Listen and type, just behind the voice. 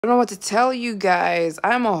I don't know what to tell you guys.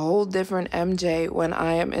 I'm a whole different MJ when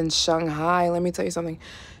I am in Shanghai. Let me tell you something.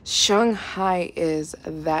 Shanghai is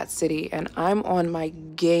that city, and I'm on my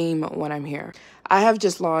game when I'm here. I have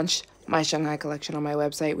just launched my Shanghai collection on my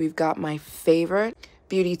website. We've got my favorite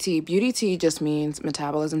beauty tea. Beauty tea just means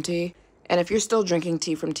metabolism tea. And if you're still drinking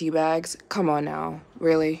tea from tea bags, come on now,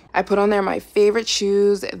 really. I put on there my favorite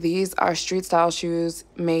shoes. These are street style shoes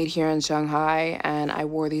made here in Shanghai, and I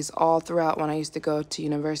wore these all throughout when I used to go to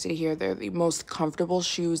university here. They're the most comfortable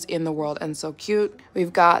shoes in the world and so cute.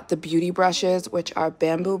 We've got the beauty brushes, which are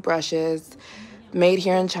bamboo brushes made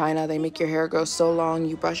here in China. They make your hair grow so long.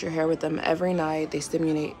 You brush your hair with them every night. They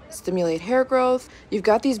stimulate hair growth. You've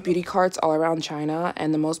got these beauty carts all around China,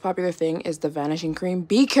 and the most popular thing is the vanishing cream.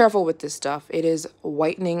 Be careful with this stuff. It is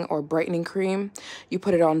whitening or brightening cream. You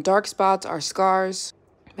put it on dark spots or scars.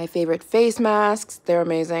 My favorite face masks, they're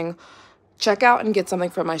amazing. Check out and get something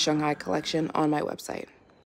from my Shanghai collection on my website.